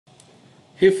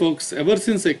Hey folks, ever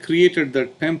since I created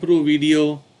that PEMPro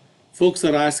video, folks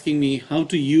are asking me how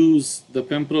to use the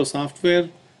PEMPro software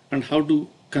and how to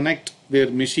connect their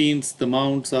machines, the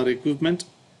mounts or equipment.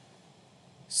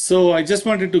 So I just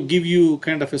wanted to give you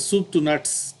kind of a soup to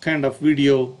nuts kind of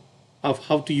video of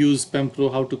how to use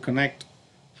PEMPro, how to connect,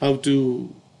 how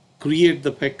to create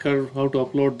the PEC curve, how to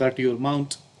upload that to your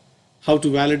mount, how to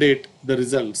validate the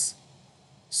results.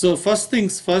 So first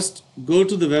things first, go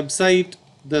to the website,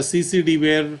 the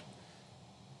ccdware.com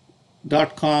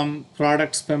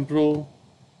products PEMPro,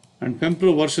 and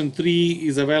PEMPro version 3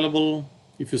 is available.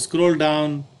 If you scroll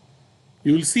down,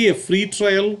 you will see a free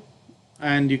trial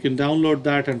and you can download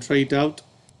that and try it out.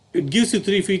 It gives you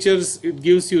 3 features. It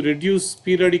gives you reduce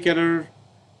periodic error,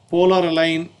 polar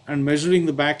align, and measuring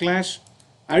the backlash.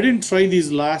 I didn't try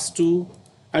these last 2.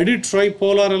 I did try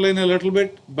polar align a little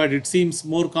bit, but it seems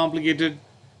more complicated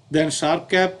than sharp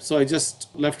cap, so I just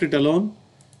left it alone.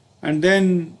 And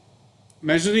then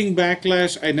measuring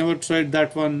backlash, I never tried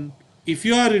that one. If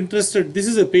you are interested, this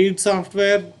is a paid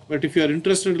software, but if you are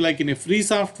interested like in a free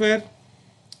software,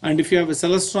 and if you have a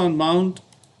Celestron mount,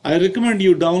 I recommend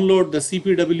you download the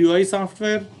CPWI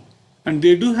software, and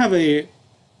they do have a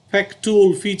PEC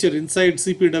tool feature inside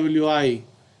CPWI,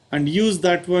 and use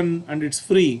that one, and it's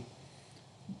free.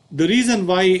 The reason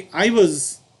why I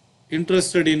was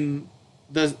interested in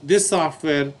this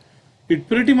software, it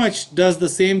pretty much does the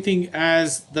same thing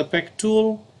as the PEC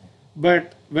tool,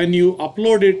 but when you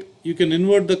upload it, you can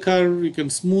invert the curve, you can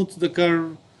smooth the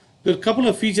curve. There are a couple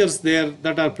of features there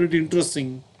that are pretty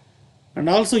interesting. And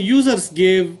also users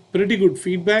gave pretty good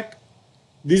feedback.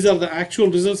 These are the actual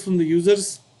results from the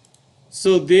users.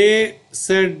 So they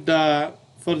said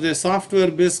for the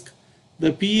software BISC,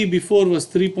 the PE before was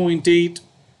 3.8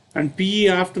 and PE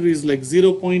after is like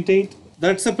 0.8.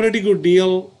 That's a pretty good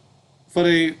deal for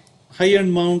a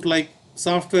high-end mount like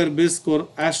software BISC or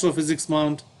astrophysics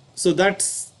mount. So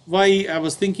that's why I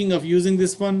was thinking of using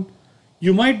this one.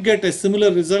 You might get a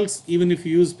similar results even if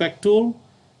you use PEC tool.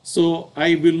 So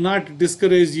I will not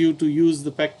discourage you to use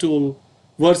the PEC tool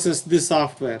versus this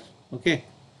software. Okay.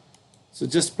 So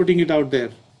just putting it out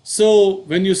there. So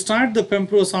when you start the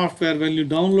PEMPro software, when you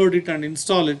download it and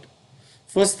install it,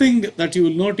 first thing that you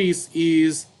will notice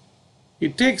is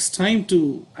it takes time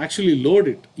to actually load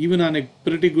it, even on a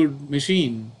pretty good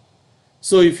machine.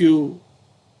 So if you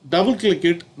double click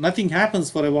it, nothing happens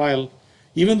for a while.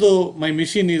 Even though my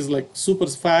machine is like super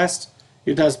fast,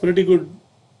 it has pretty good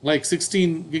like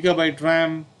 16 gigabyte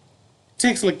RAM. It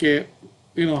takes like a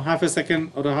half a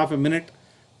second or a half a minute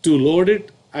to load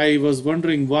it. I was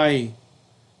wondering why.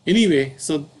 Anyway,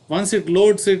 so once it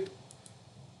loads it,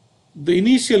 the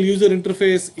initial user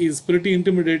interface is pretty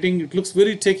intimidating. It looks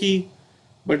very techy.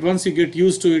 But once you get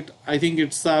used to it, I think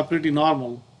it's pretty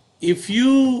normal. If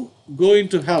you go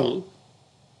into help,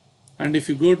 and if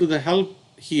you go to the help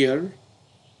here,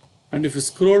 and if you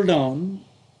scroll down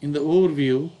in the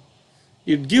overview,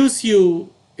 it gives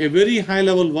you a very high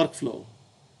level workflow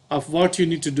of what you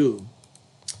need to do.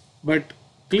 But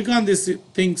click on this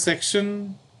thing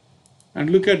section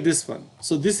and look at this one.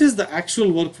 So this is the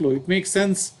actual workflow. It makes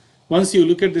sense once you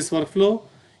look at this workflow.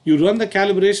 You run the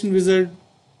calibration wizard.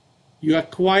 You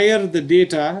acquire the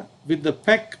data with the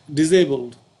PEC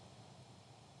disabled.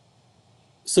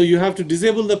 So you have to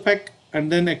disable the PEC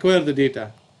and then acquire the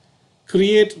data.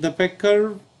 Create the PEC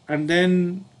curve and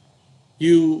then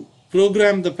you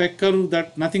program the PEC curve,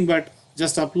 that nothing but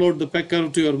just upload the PEC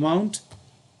curve to your mount.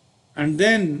 And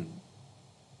then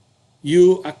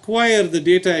you acquire the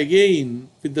data again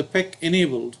with the PEC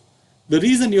enabled. The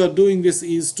reason you are doing this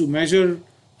is to measure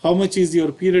how much is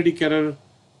your periodic error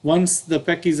once the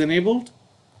PEC is enabled,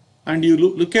 and you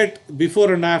look at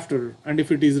before and after, and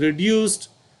if it is reduced,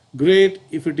 great.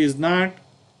 If it is not,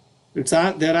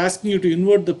 they're asking you to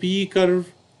invert the PE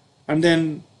curve and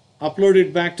then upload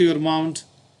it back to your mount.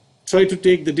 Try to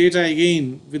take the data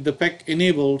again with the PEC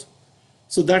enabled.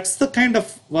 So that's the kind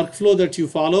of workflow that you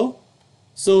follow.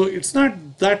 So it's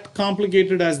not that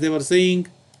complicated as they were saying.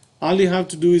 All you have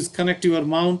to do is connect your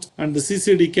mount, and the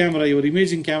CCD camera, your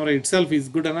imaging camera itself, is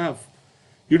good enough.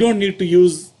 You don't need to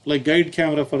use like guide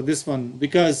camera for this one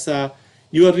because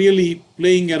you are really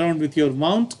playing around with your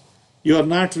mount. You are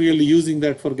not really using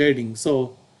that for guiding.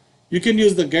 So you can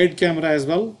use the guide camera as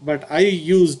well, but I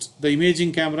used the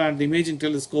imaging camera and the imaging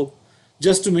telescope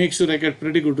just to make sure I get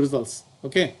pretty good results.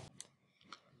 Okay.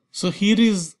 So here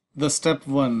is the step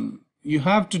 1. You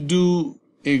have to do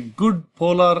a good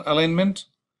polar alignment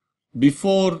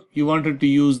before you wanted to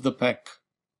use the PEC.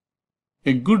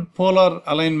 A good polar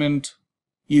alignment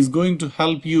is going to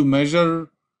help you measure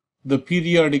the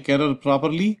periodic error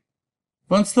properly.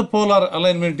 Once the polar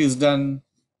alignment is done,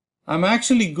 I'm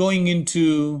actually going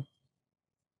into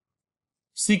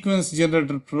Sequence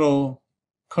Generator Pro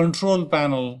control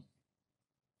panel.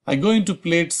 I go into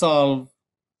plate solve,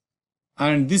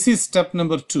 and this is step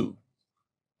number 2.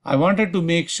 I wanted to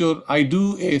make sure I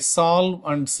do a solve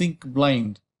and sync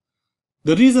blind.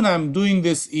 The reason I'm doing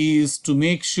this is to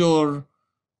make sure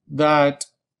that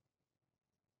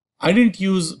I didn't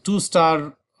use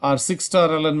 2-star or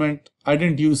 6-star element. I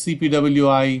didn't use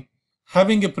CPWI.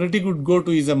 Having a pretty good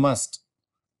go-to is a must.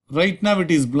 Right now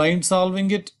it is blind solving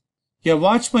it. Yeah,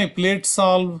 watch my plate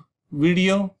solve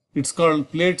video. It's called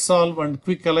plate solve and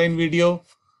quick align video.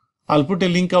 I'll put a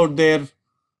link out there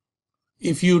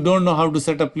if you don't know how to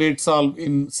set up plate solve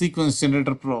in Sequence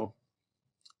Generator Pro.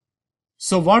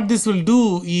 So what this will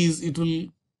do is it will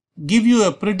give you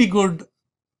a pretty good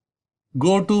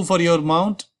go-to for your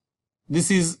mount.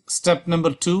 This is step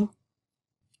number 2.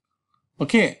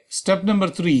 Okay, step number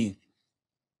 3.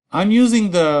 I'm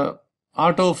using the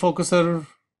auto focuser,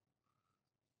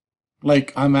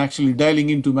 like I'm actually dialing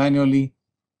into manually.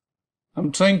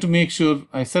 I'm trying to make sure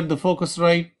I set the focus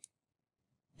right.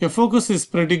 Your focus is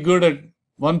pretty good at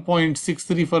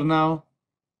 1.63 for now.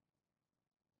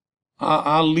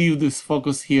 I'll leave this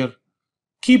focus here.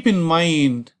 Keep in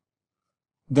mind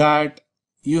that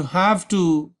you have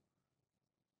to,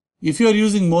 if you're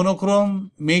using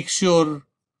monochrome, make sure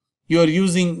you're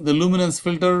using the luminance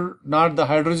filter, not the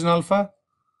hydrogen alpha.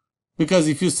 Because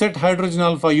if you set hydrogen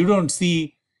alpha, you don't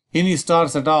see any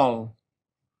stars at all.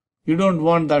 You don't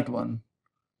want that one.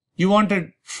 You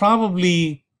wanted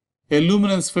probably a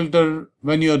luminance filter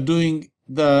when you are doing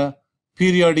the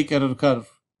periodic error curve.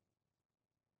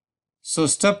 So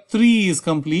step 3 is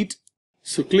complete.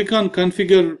 So click on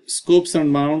Configure Scopes and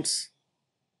Mounts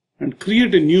and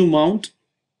create a new mount.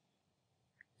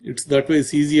 It's that way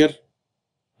it's easier.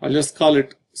 I'll just call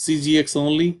it CGX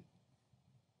only.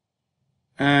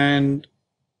 And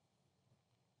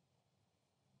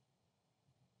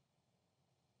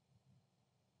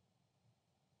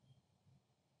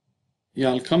yeah,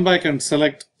 I'll come back and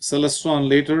select Celestron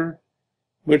later.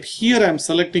 But here I'm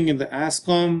selecting in the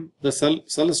ASCOM the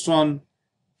Celestron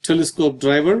telescope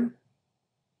driver.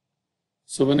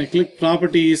 So when I click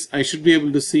Properties, I should be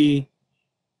able to see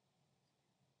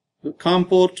the COM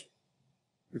port.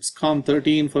 It's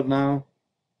COM13 for now.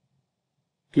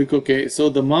 Click OK. So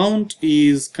the mount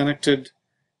is connected.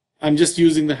 I'm just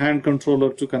using the hand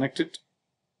controller to connect it.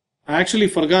 I actually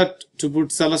forgot to put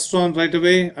Celestron right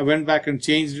away. I went back and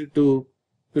changed it to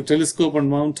the telescope and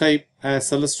mount type as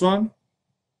Celestron.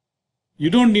 You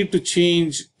don't need to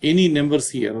change any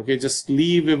numbers here, okay? Just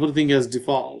leave everything as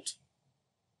default.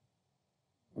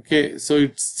 Okay, so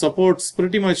it supports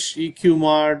pretty much EQ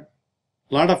mod,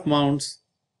 a lot of mounts.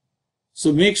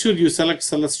 So make sure you select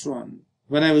Celestron.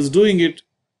 When I was doing it,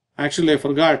 actually I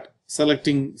forgot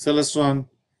selecting Celestron.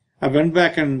 I went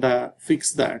back and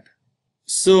fixed that.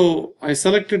 So I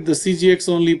selected the CGX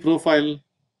only profile,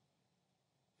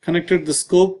 connected the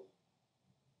scope.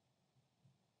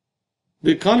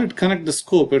 They call it connect the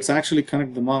scope, it's actually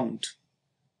connect the mount.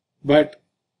 But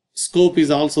scope is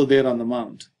also there on the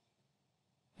mount.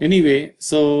 Anyway,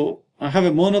 so I have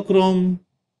a monochrome,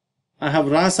 I have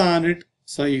RASA on it,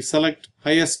 so I select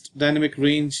highest dynamic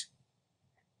range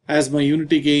as my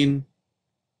unity gain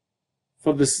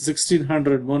for this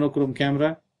 1600 monochrome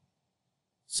camera.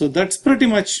 So that's pretty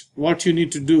much what you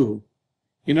need to do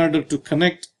in order to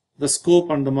connect the scope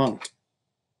and the mount.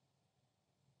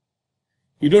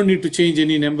 You don't need to change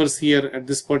any numbers here at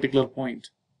this particular point.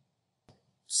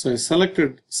 So I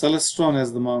selected Celestron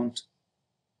as the mount.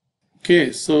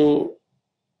 Okay, so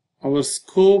our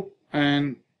scope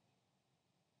and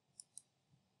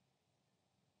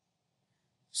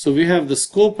so we have the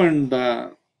scope and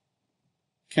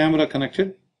camera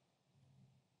connected.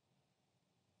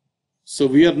 So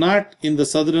we are not in the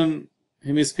southern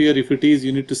hemisphere. If it is,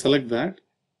 you need to select that.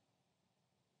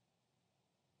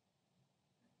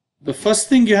 The first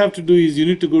thing you have to do is you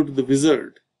need to go to the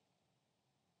wizard.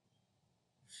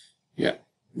 Yeah,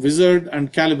 wizard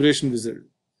and calibration wizard.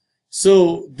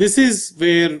 So this is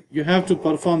where you have to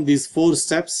perform these 4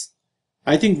 steps.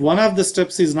 I think one of the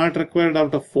steps is not required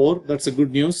out of 4. That's a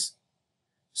good news.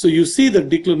 So you see the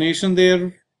declination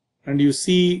there, and you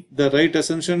see the right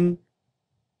ascension,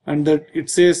 and that it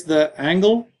says the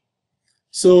angle.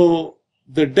 So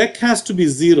the deck has to be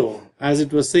 0, as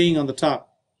it was saying on the top.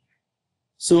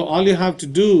 So all you have to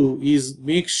do is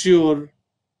make sure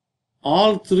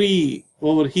all 3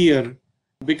 over here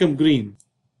become green.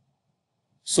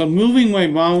 So I'm moving my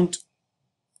mount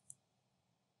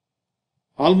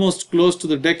almost close to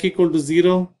the deck equal to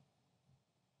 0,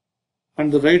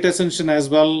 and the right ascension as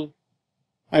well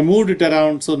I moved it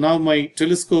around, so now my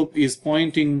telescope is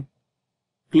pointing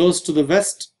close to the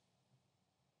west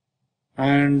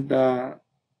and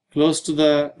close to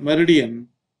the meridian.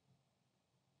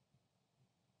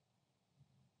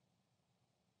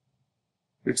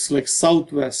 It's like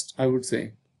southwest, I would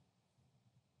say.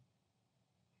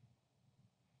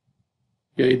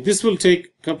 Yeah, this will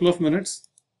take a couple of minutes.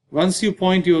 Once you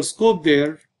point your scope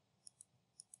there,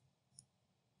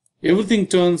 everything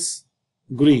turns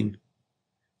green.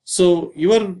 So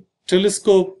your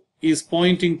telescope is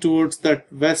pointing towards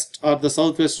that west or the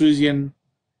southwest region.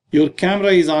 Your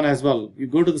camera is on as well. You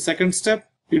go to the second step.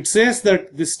 It says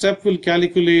that this step will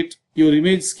calculate your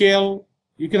image scale.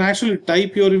 You can actually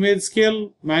type your image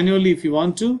scale manually if you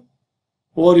want to.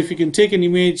 Or if you can take an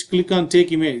image, click on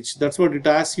take image. That's what it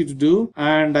asks you to do.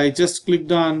 And I just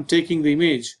clicked on taking the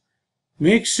image.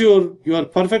 Make sure you are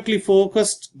perfectly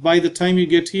focused by the time you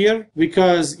get here,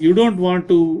 because you don't want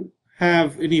to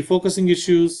have any focusing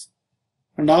issues.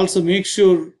 And also make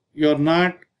sure you're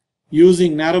not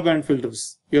using narrowband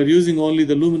filters. You're using only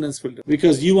the luminance filter,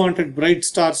 because you wanted bright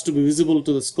stars to be visible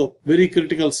to the scope. Very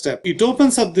critical step. It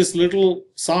opens up this little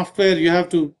software. You have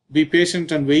to be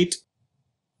patient and wait.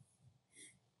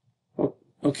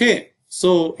 Okay,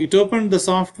 so it opened the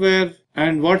software,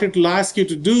 and what it will ask you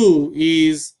to do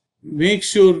is make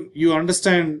sure you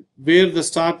understand where the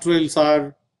star trails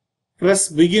are. Press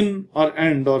begin or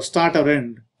end, or start or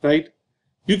end, right?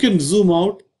 You can zoom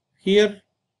out here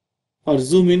or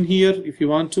zoom in here if you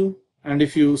want to. And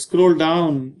if you scroll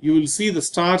down, you will see the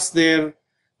stars there.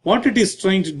 What it is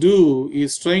trying to do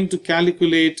is trying to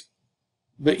calculate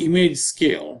the image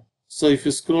scale. So if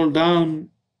you scroll down,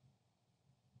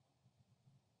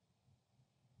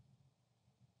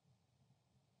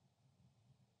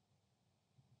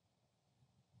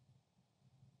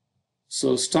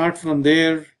 so start from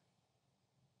there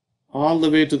all the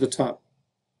way to the top.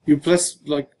 You press,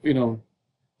 like,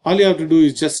 all you have to do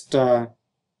is just, yeah,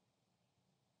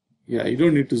 you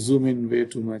don't need to zoom in way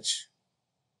too much.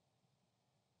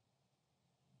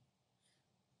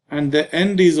 And the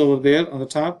end is over there on the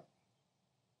top.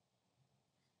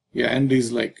 Yeah, end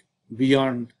is like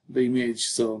beyond the image.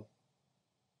 So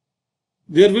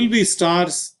there will be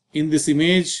stars in this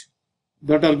image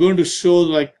that are going to show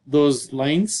like those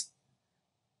lines.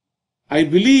 I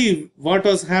believe what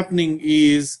was happening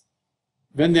is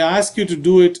when they asked you to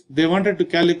do it, they wanted to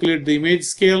calculate the image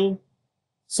scale.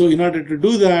 So in order to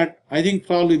do that, I think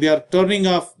probably they are turning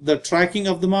off the tracking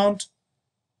of the mount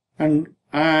and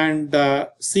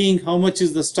seeing how much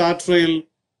is the star trail,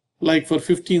 like for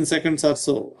 15 seconds or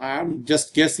so. I'm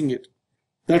just guessing it.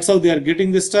 That's how they are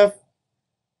getting this stuff.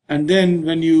 And then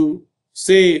when you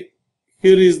say,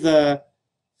 here is the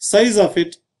size of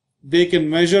it, they can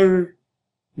measure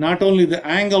not only the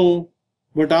angle,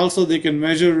 but also they can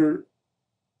measure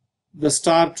the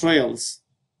star trails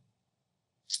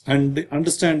and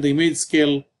understand the image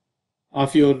scale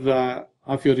of your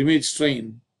image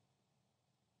train.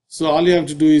 So all you have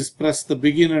to do is press the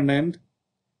begin and end.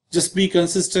 Just be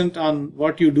consistent on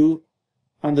what you do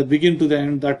on the begin to the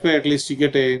end. That way at least you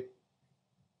get a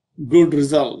good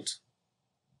result.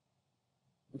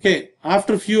 Okay,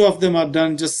 after a few of them are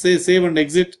done, just say save and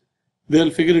exit.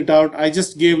 They'll figure it out. I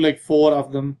just gave like 4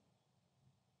 of them.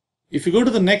 If you go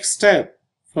to the next step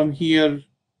from here,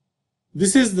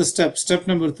 this is the step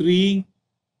number 3.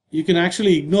 You can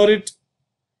actually ignore it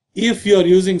if you are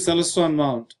using Celestron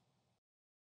mount.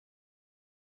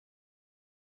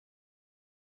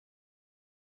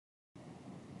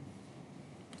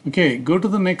 Okay, go to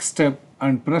the next step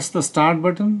and press the start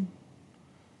button.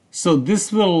 So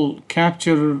this will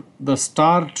capture the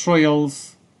star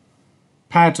trails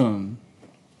pattern.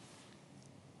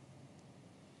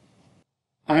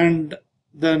 And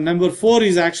the number 4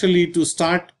 is actually to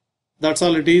start. That's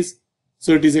all it is.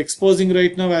 So it is exposing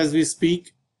right now as we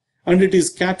speak, and it is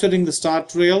capturing the star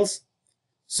trails.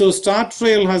 So star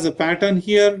trail has a pattern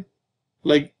here,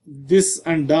 like this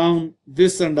and down,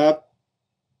 this and up.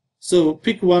 So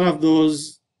pick one of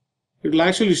those. It will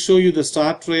actually show you the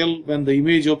star trail when the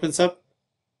image opens up.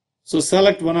 So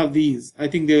select one of these. I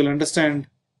think they will understand,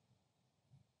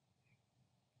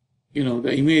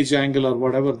 the image angle or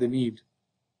whatever they need.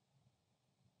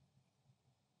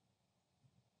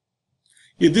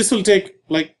 Yeah, this will take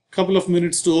like a couple of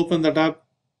minutes to open that up.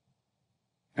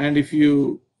 And if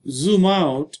you zoom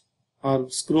out or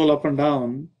scroll up and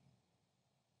down,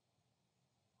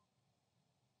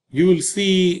 you will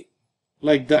see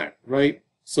like that, right?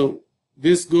 So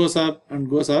this goes up and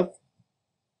goes up.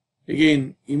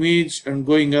 Again, image and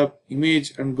going up,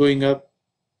 image and going up.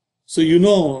 So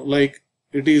like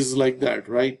it is like that,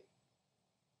 right?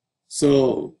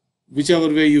 So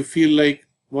whichever way you feel like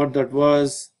what that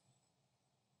was.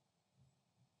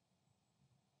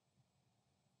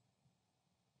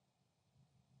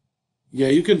 Yeah,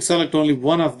 you can select only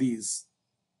one of these.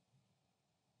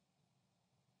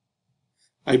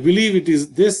 I believe it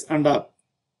is this and up.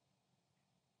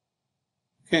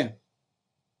 Okay.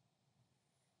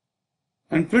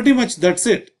 And pretty much that's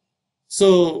it.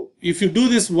 So if you do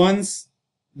this once,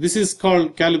 this is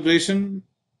called calibration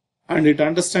and it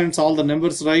understands all the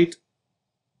numbers right.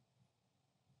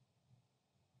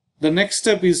 The next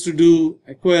step is to do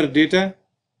acquire data.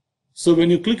 So when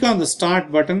you click on the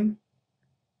start button,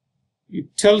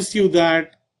 it tells you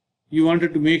that you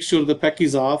wanted to make sure the PEC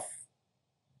is off.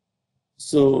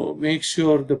 So make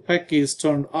sure the PEC is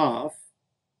turned off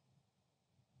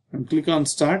and click on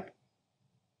start.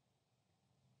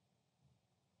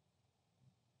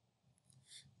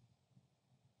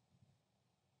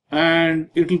 And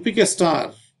it will pick a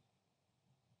star.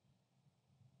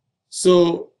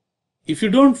 So if you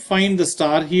don't find the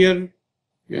star here,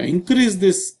 increase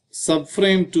this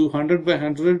subframe to 100 by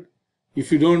 100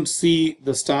 if you don't see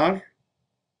the star.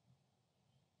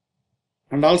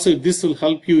 And also this will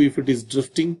help you if it is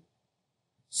drifting.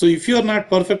 So if you are not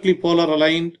perfectly polar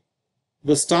aligned,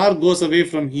 the star goes away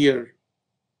from here.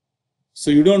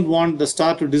 So you don't want the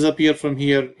star to disappear from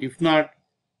here. If not,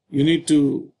 you need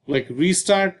to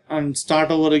restart and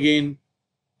start over again.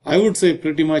 I would say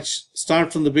pretty much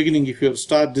start from the beginning if your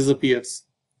star disappears.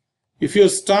 If your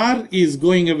star is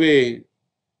going away,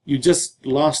 you just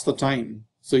lost the time.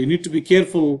 So you need to be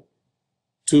careful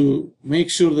to make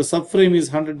sure the subframe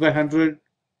is 100 by 100.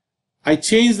 I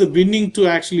changed the binning to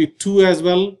actually 2 as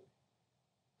well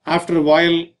after a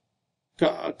while,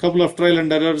 a couple of trial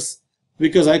and errors,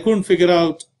 because I couldn't figure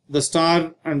out the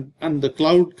star and the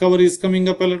cloud cover is coming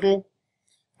up a little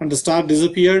and the star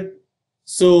disappeared.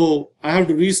 So I have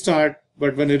to restart,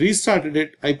 but when I restarted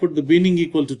it, I put the binning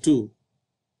equal to 2.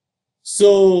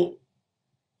 So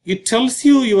it tells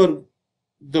you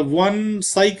the one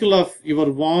cycle of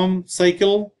your warm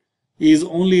cycle is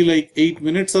only like 8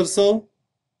 minutes or so.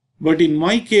 But in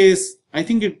my case, I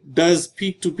think it does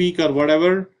peak to peak or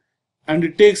whatever, and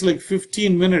it takes like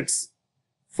 15 minutes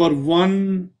for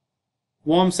one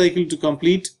warm cycle to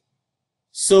complete.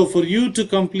 So for you to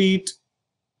complete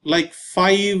like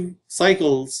 5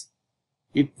 cycles,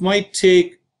 it might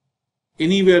take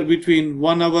anywhere between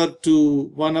 1 hour to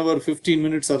 1 hour 15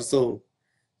 minutes or so.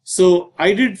 So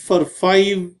I did for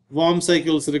 5 warm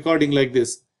cycles recording like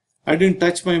this. I didn't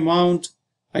touch my mount.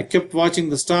 I kept watching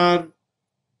the star.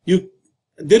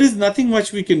 There is nothing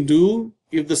much we can do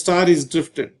if the star is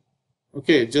drifted.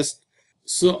 Okay,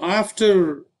 so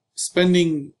after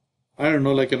spending, I don't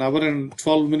know, like an hour and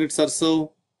 12 minutes or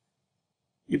so,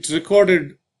 it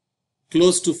recorded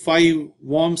close to 5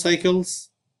 warm cycles.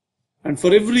 And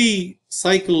for every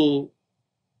cycle,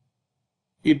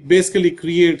 it basically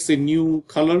creates a new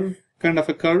color, kind of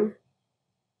a curve.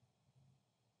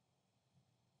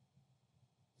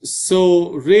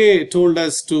 So Ray told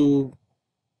us to,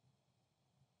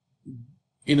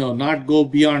 not go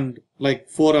beyond like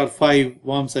 4 or 5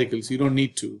 warm cycles. You don't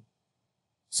need to.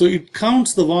 So it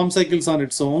counts the warm cycles on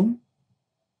its own.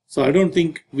 So I don't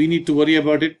think we need to worry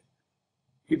about it.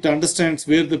 It understands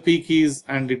where the peak is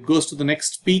and it goes to the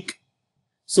next peak.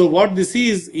 So what this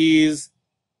is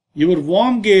your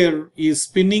warm gear is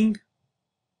spinning,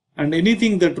 and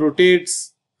anything that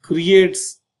rotates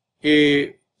creates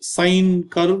a sine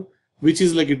curve, which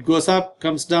is like it goes up,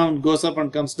 comes down, goes up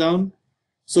and comes down.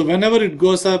 So whenever it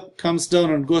goes up, comes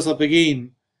down and goes up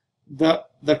again, the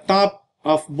top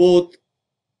of both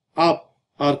up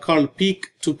are called peak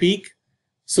to peak.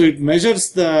 So it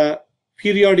measures the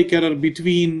periodic error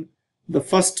between the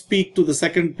first peak to the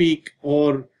second peak,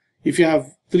 or if you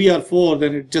have 3 or 4,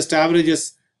 then it just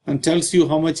averages and tells you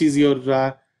how much is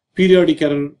your periodic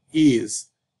error is.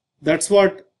 That's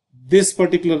what this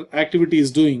particular activity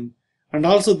is doing. And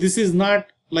also this is not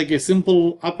like a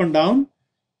simple up and down.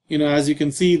 As you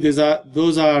can see, those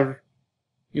are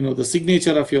the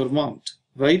signature of your mount,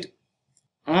 right?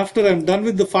 After I'm done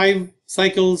with the 5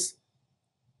 cycles,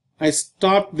 I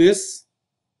stop this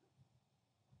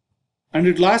and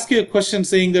it will ask you a question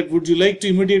saying that would you like to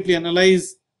immediately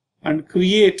analyze and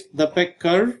create the PEC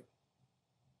curve?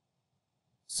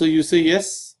 So you say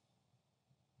yes.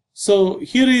 So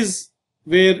here is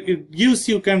where it gives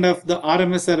you kind of the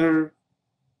RMS error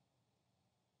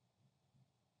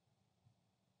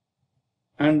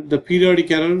and the periodic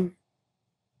error.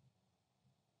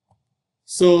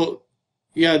 So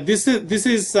yeah, this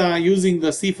is using the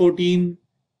C14.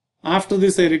 After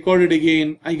this I recorded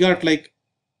again. I got like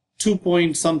 2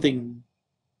 point something.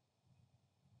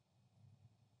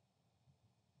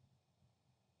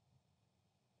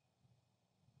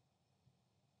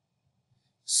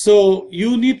 So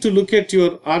you need to look at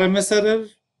your RMS error,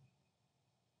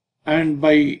 and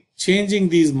by changing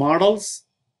these models,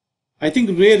 I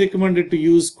think Ray recommended to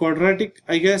use quadratic,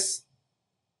 I guess,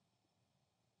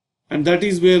 and that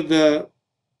is where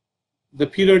the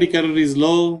periodic error is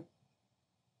low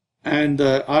and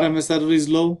the RMS error is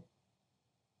low.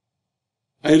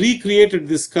 I recreated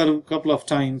this curve a couple of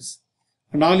times,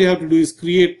 and all you have to do is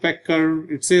create PEC curve.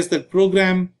 It says that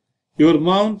program your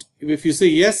mount. If you say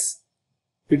yes,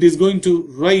 it is going to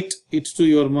write it to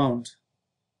your mount.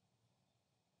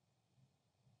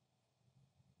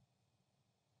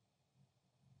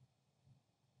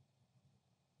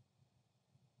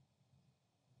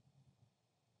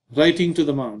 Writing to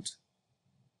the mount.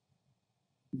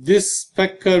 This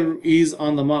PEC curve is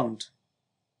on the mount.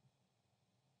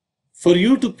 For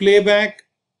you to play back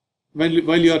while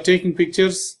you are taking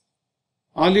pictures,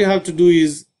 all you have to do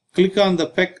is click on the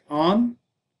PEC on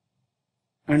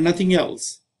and nothing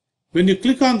else. When you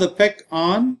click on the PEC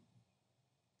on,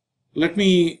 let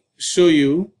me show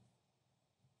you.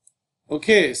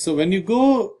 Okay, so when you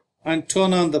go and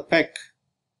turn on the PEC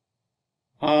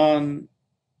on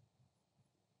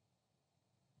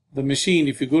the machine,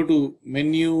 if you go to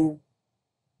menu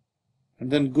and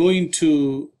then go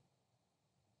into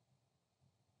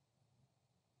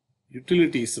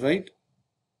utilities, right?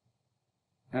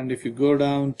 And if you go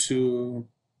down to,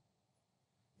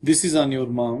 this is on your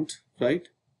mount, right?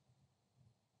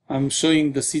 I'm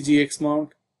showing the CGX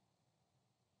mount.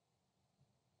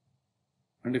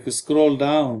 And if you scroll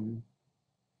down,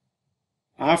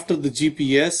 after the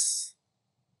GPS,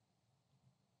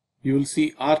 you will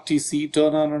see RTC,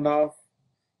 turn on and off.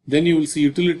 Then you will see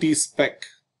utilities spec.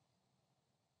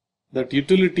 That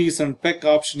utilities and PEC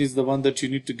option is the one that you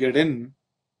need to get in.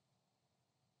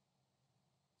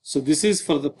 So this is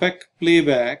for the PEC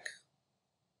playback.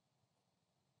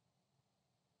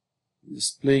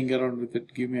 Just playing around with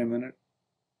it, give me a minute.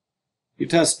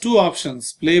 It has two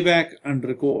options, playback and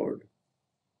record.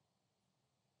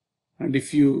 And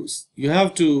if you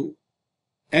have to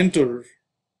enter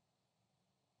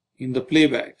in the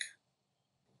playback.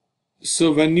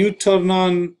 So when you turn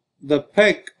on the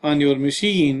PEC on your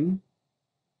machine,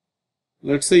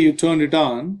 let's say you turn it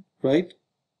on, right?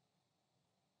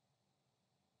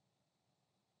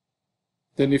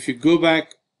 Then if you go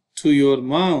back to your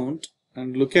mount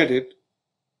and look at it,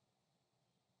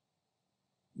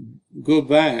 go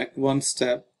back one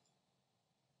step.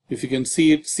 If you can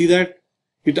see it, see that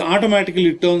it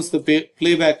automatically turns the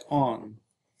playback on.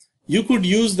 You could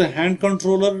use the hand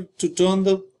controller to turn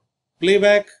the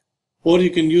playback, or you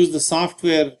can use the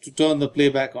software to turn the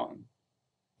playback on.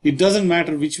 It doesn't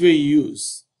matter which way you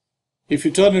use. If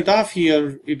you turn it off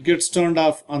here, it gets turned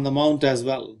off on the mount as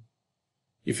well.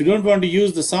 If you don't want to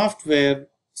use the software,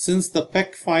 since the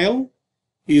PEC file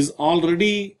is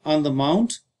already on the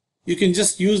mount, you can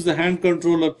just use the hand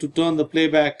controller to turn the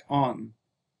playback on.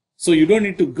 So you don't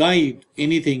need to guide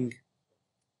anything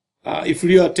if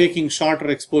you are taking shorter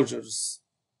exposures.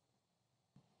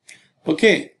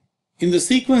 Okay, in the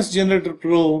Sequence Generator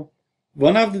Pro,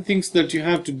 one of the things that you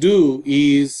have to do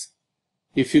is,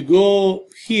 if you go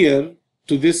here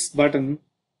to this button,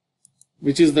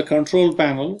 which is the control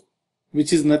panel,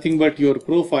 which is nothing but your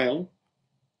profile,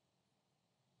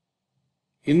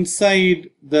 inside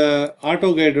the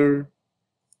auto guider,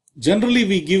 generally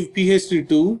we give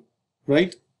PHD2,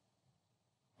 right?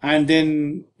 And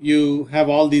then you have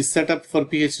all these set up for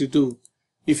PHD2.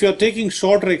 If you're taking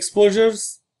shorter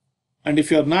exposures, and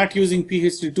if you're not using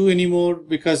PHD2 anymore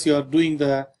because you're doing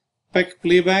the PEC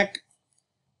playback,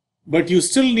 but you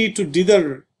still need to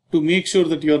dither to make sure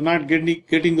that you're not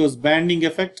getting those banding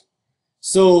effect.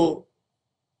 So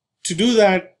to do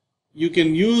that, you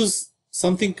can use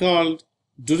something called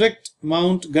direct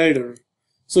mount guider.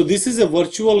 So this is a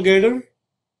virtual guider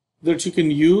that you can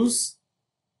use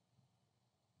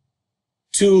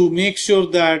to make sure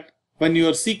that when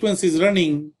your sequence is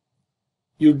running,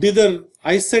 you dither.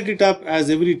 I set it up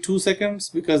as every 2 seconds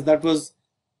because that was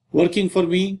working for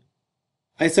me.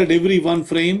 I said every 1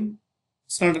 frame.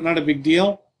 It's not a big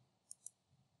deal.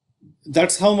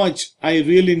 That's how much I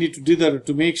really need to dither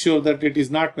to make sure that it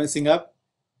is not messing up.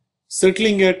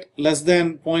 Settling at less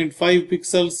than 0.5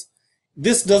 pixels.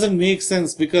 This doesn't make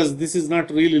sense because this is not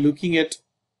really looking at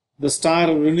the star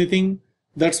or anything.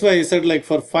 That's why I said like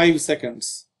for 5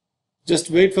 seconds. Just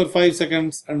wait for 5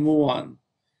 seconds and move on.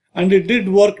 And it did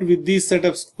work with these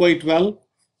setups quite well.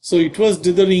 So it was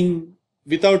dithering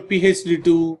without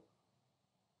PHD2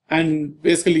 and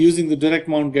basically using the direct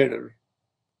mount guider.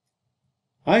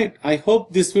 Alright, I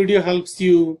hope this video helps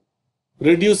you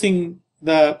reducing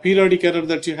the periodic error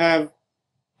that you have,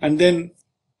 and then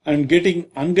and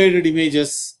getting unguided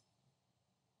images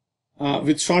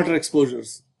with shorter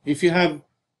exposures. If you have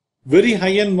very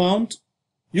high-end mount,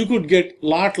 you could get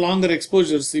lot longer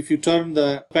exposures if you turn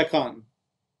the spec on.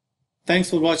 Thanks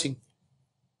for watching.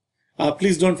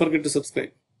 Please don't forget to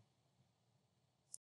subscribe.